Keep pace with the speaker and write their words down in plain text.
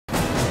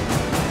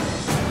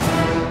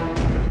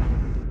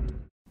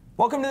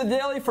Welcome to the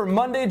Daily for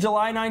Monday,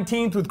 July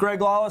 19th with Greg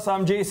Lawless.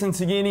 I'm Jason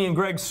Seguini. And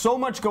Greg, so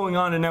much going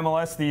on in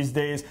MLS these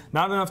days.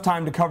 Not enough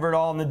time to cover it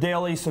all in the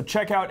Daily, so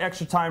check out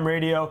Extra Time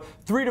Radio,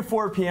 3 to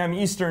 4 p.m.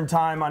 Eastern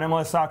Time on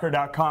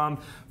MLSsoccer.com.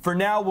 For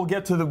now, we'll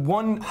get to the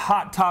one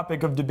hot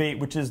topic of debate,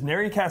 which is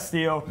Nery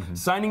Castillo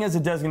signing as a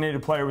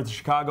designated player with the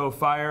Chicago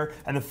Fire.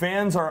 And the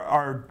fans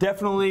are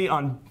definitely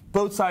on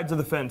both sides of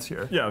the fence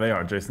here. Yeah, they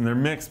are, Jason. They're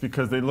mixed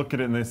because they look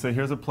at it and they say,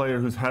 here's a player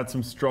who's had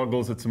some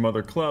struggles at some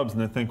other clubs,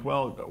 and they think,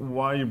 well,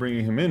 why are you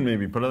bringing him in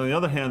maybe? But on the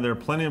other hand, there are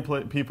plenty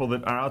of people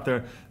that are out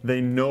there,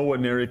 they know what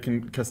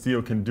Nery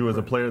Castillo can do as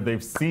a player.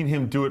 They've seen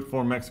him do it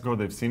for Mexico.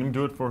 They've seen him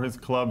do it for his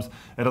clubs.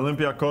 At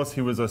Olympiacos,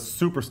 he was a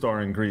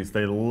superstar in Greece.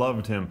 They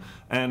loved him.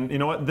 And you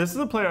know what? This is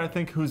a player, I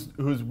think, who's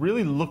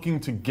really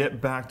looking to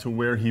get back to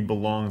where he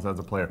belongs as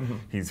a player.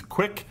 He's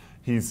quick.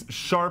 He's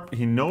sharp.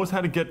 He knows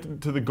how to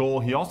get to the goal.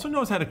 He also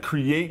knows how to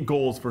create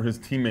goals for his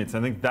teammates. I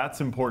think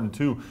that's important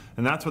too,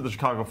 and that's what the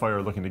Chicago Fire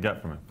are looking to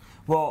get from him.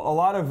 Well, a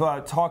lot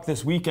of talk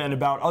this weekend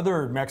about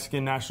other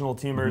Mexican national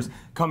teamers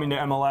coming to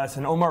MLS,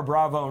 and Omar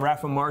Bravo and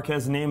Rafa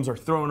Marquez names are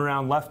thrown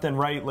around left and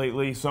right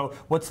lately. So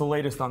what's the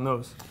latest on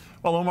those?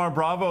 Well, Omar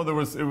Bravo,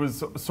 it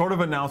was sort of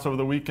announced over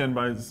the weekend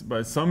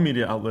by some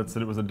media outlets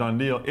that it was a done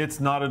deal.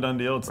 It's not a done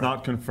deal. It's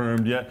not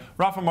confirmed yet.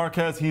 Rafa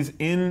Marquez, he's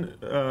in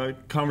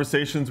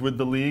conversations with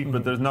the league,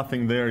 but there's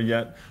nothing there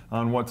yet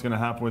on what's going to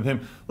happen with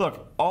him.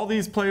 Look, all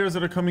these players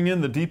that are coming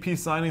in, the DP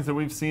signings that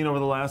we've seen over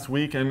the last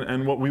week,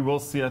 and what we will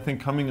see, I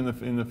think, coming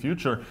in the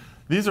future,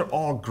 these are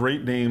all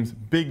great names,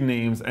 big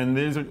names, and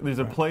these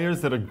are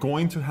players that are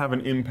going to have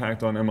an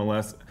impact on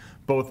MLS,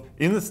 both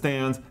in the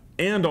stands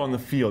and on the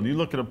field. You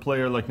look at a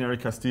player like Nery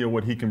Castillo,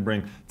 what he can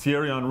bring.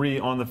 Thierry Henry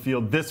on the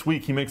field this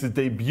week. He makes his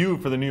debut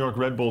for the New York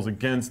Red Bulls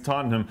against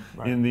Tottenham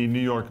in the New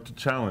York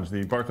Challenge,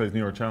 the Barclays New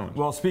York Challenge.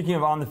 Well, speaking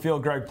of on the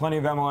field, Greg, plenty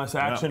of MLS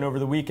action over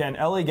the weekend.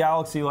 LA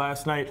Galaxy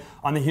last night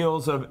on the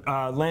heels of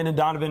Landon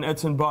Donovan,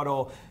 Edson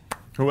Buttle.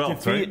 Who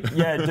else, defeat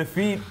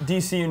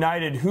DC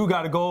United, who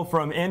got a goal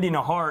from Andy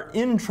Nahar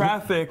in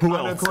traffic. Who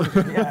else?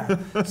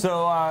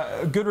 So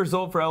a good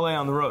result for LA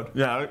on the road.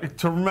 Yeah, a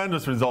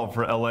tremendous result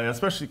for LA,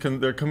 especially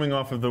they're coming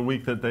off of the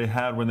week that they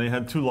had when they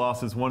had 2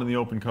 losses, one in the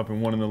Open Cup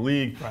and one in the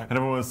league. And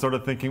everyone was sort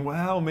of thinking,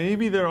 well,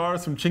 maybe there are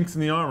some chinks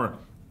in the armor.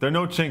 There are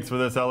no chinks for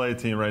this LA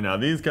team right now.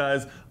 These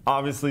guys,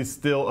 obviously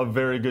still a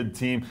very good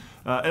team.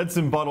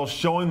 Edson Buttle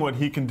showing what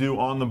he can do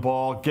on the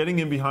ball, getting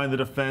in behind the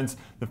defense.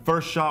 The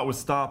first shot was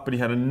stopped, but he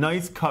had a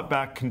nice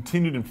cutback,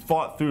 continued and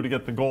fought through to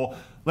get the goal.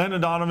 Landon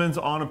Donovan's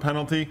on a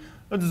penalty.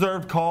 A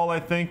deserved call, I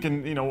think,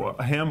 and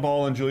a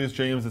handball on Julius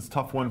James. It's a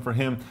tough one for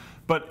him.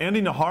 But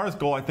Andy Nahar's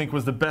goal, I think,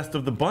 was the best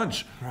of the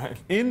bunch.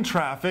 In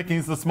traffic,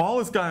 he's the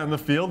smallest guy on the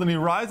field, and he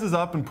rises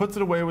up and puts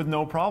it away with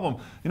no problem.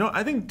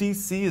 I think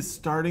DC is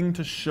starting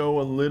to show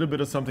a little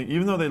bit of something,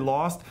 even though they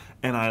lost.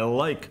 And I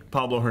like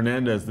Pablo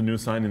Hernandez, the new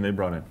signing they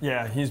brought in.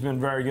 Yeah, he's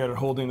been very good at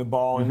holding the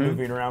ball and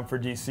moving around for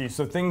DC.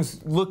 So things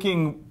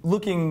looking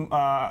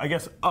I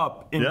guess,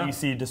 up in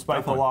DC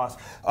despite the loss.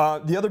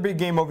 The other big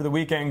game over the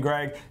weekend,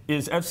 Greg,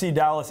 is FC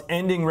Dallas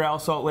ending Real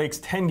Salt Lake's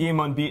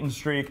 10-game unbeaten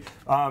streak.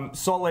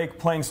 Salt Lake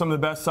playing some of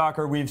the best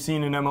soccer we've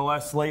seen in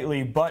MLS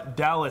lately, but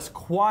Dallas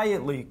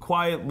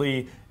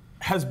quietly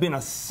has been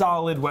a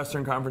solid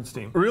Western Conference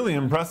team. Really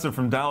impressive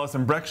from Dallas,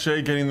 and Brek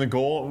Shea getting the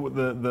goal,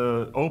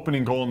 the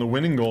opening goal and the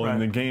winning goal in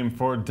the game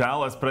for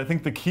Dallas. But I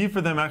think the key for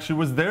them actually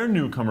was their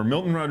newcomer,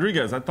 Milton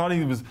Rodriguez. I thought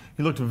he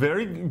looked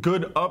very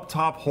good up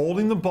top,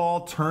 holding the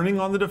ball, turning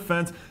on the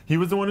defense. He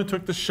was the one who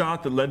took the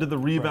shot that led to the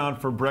rebound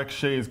for Brek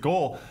Shea's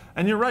goal.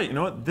 And you're right,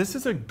 this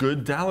is a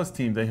good Dallas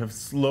team. They have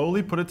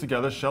slowly put it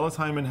together. Schellas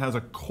Hyndman has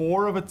a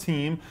core of a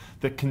team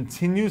that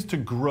continues to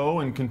grow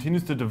and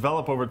continues to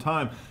develop over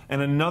time.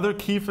 And another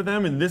key for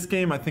them in this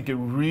game, I think it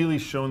really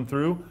shone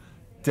through,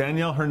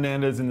 Daniel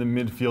Hernandez in the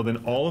midfield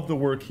and all of the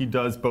work he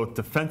does both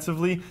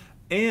defensively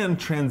and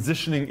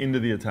transitioning into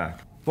the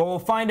attack. Well, we'll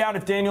find out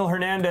if Daniel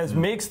Hernandez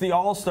makes the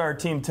All-Star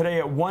team today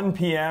at 1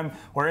 p.m.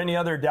 or any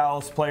other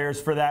Dallas players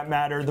for that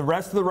matter. The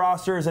rest of the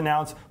roster is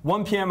announced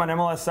 1 p.m. on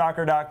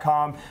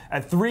MLSsoccer.com.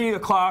 At 3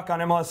 o'clock on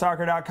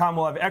MLSsoccer.com,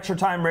 we'll have Extra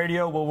Time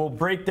Radio where we'll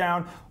break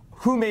down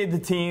who made the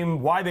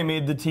team, why they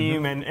made the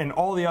team, and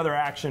all the other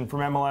action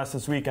from MLS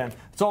this weekend.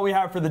 That's all we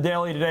have for the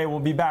Daily today. We'll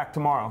be back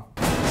tomorrow.